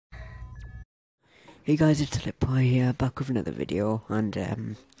Hey guys, it's Pie here, back with another video,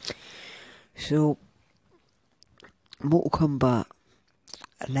 and so Mortal Kombat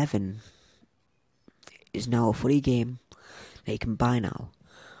 11 is now a free game that you can buy now,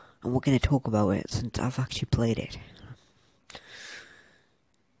 and we're going to talk about it since I've actually played it.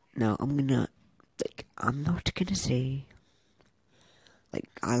 Now, I'm not gonna say,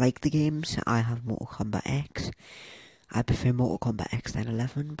 I like the games. I have Mortal Kombat X. I prefer Mortal Kombat X than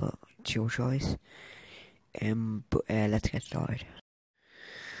 11, but it's your choice. Let's get started.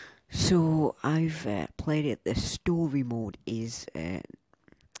 So I've played it. The story mode is we'll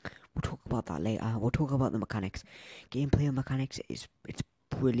talk about that later. We'll talk about the mechanics. Gameplay and mechanics it's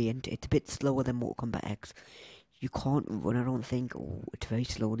brilliant. It's a bit slower than Mortal Kombat X. You can't run, I don't think. Oh, it's very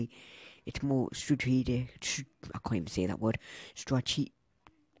slowly. It's more strategic. I can't even say that word. Strategic.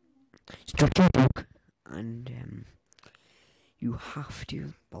 And you have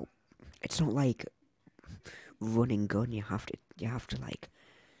to. Well, it's not like running gun. You have to like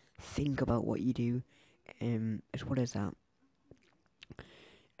think about what you do. As well as that,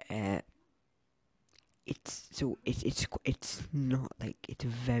 it's not like it's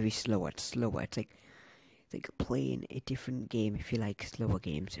very slow. It's slower. It's like playing a different game. If you like slower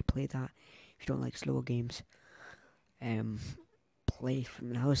games, you play that. If you don't like slower games, play from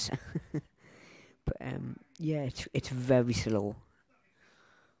the house. But yeah, it's very slow,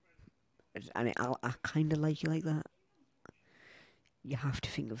 and I kind of like that. You have to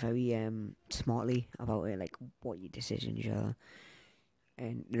think very smartly about it, like what your decisions are,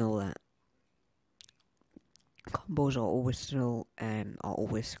 and all that. Combos are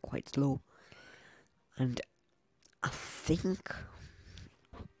always quite slow, and I think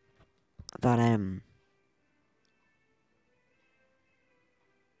that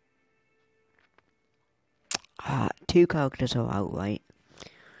two characters are outright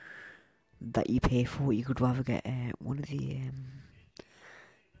that you pay for. You could rather get one of the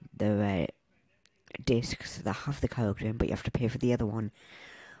discs that have the character in, but you have to pay for the other one.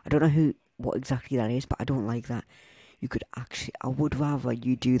 I don't know what exactly that is, but I don't like that. I would rather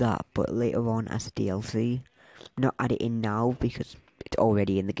you do that, but later on as a DLC, not add it in now because it's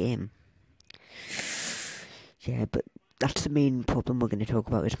already in the game. Yeah, but that's the main problem we're going to talk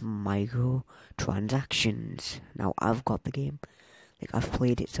about is microtransactions. Now, I've got the game. I've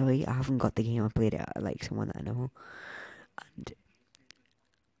played it, sorry. I haven't got the game. I played it like someone that I know.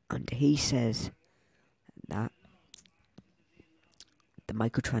 And he says that the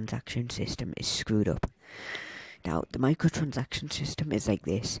microtransaction system is screwed up. Now, the microtransaction system is like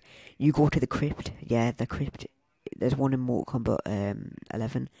this. You go to the crypt. Yeah, the crypt. There's one in Mortal Kombat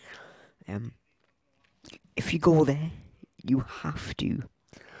 11. If you go there, you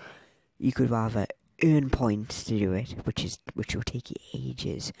could rather earn points to do it, which will take you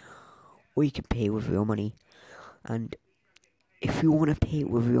ages, or you can pay with real money. And if you want to pay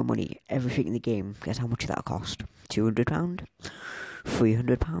with real money, everything in the game, guess how much that'll cost? £200,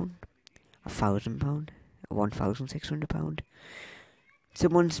 £300, £1,000,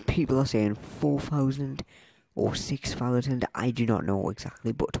 £1,600. People are saying 4,000 or 6,000. I do not know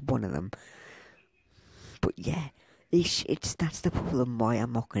exactly, but one of them. But yeah, that's the problem why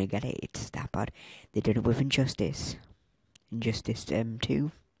I'm not going to get it. It's that bad. They did it with Injustice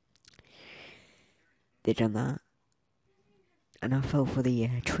 2. They done that, and I fell for the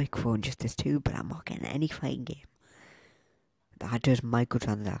trick for Injustice 2. But I'm not getting any fighting game that does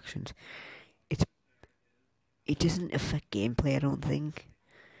microtransactions. It doesn't affect gameplay, I don't think.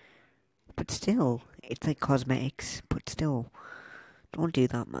 But still, it's like cosmetics. But still, don't do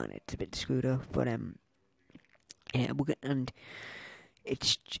that, man. It's a bit screwed up. But yeah, and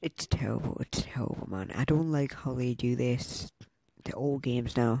it's terrible. It's terrible, man. I don't like how they do this to all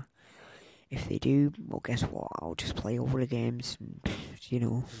games now. If they do, well, guess what? I'll just play all the games, and, you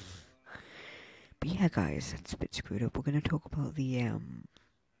know. But yeah, guys, that's a bit screwed up. We're gonna talk about the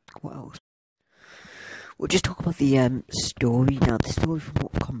what else? We'll just talk about the story now. The story from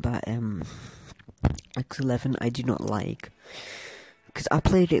Mortal Kombat X11 I do not like, because I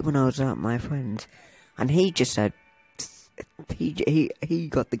played it when I was at my friend's, and he just said he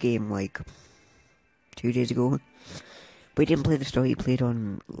got the game like 2 days ago, but he didn't play the story. He played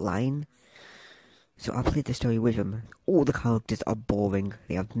online. So I played the story with him. All the characters are boring.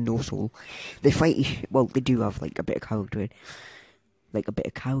 They have no soul. They fight. Well, they do have like a bit of character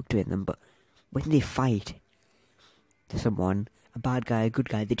in them. But when they fight someone, a bad guy, a good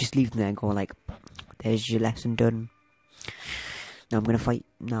guy, they just leave them there and go like, "There's your lesson done. Now I'm gonna fight.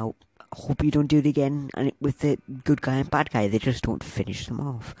 Now I hope you don't do it again." And with the good guy and bad guy, they just don't finish them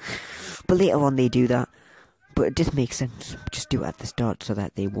off. But later on, they do that. But it just makes sense. Just do it at the start so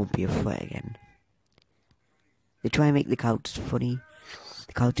that they won't be a threat again. They try and make the characters funny.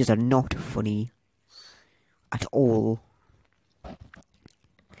 The characters are not funny at all.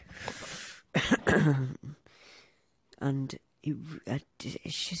 And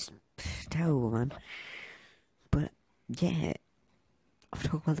it's just terrible, man. But yeah, I've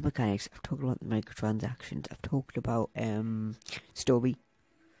talked about the mechanics, I've talked about the microtransactions, I've talked about story.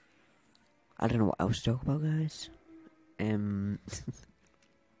 I don't know what else to talk about, guys.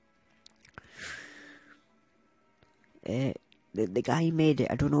 The guy who made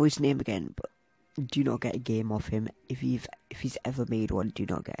it, I don't know his name again, but do not get a game off him. If he's ever made one, do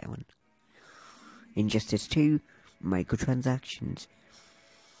not get one. Injustice 2, microtransactions.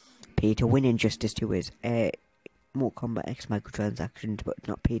 Pay to win Injustice 2 is Mortal Kombat X microtransactions, but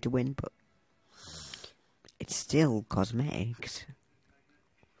not pay to win, but it's still cosmetics.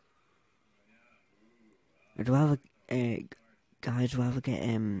 I'd rather guys rather get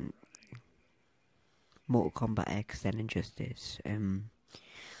Mortal Kombat X than Injustice. I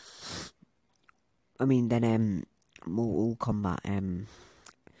mean then Mortal Kombat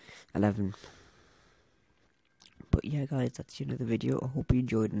 11. But yeah, guys, that's the end of the video. I hope you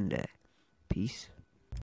enjoyed, and peace.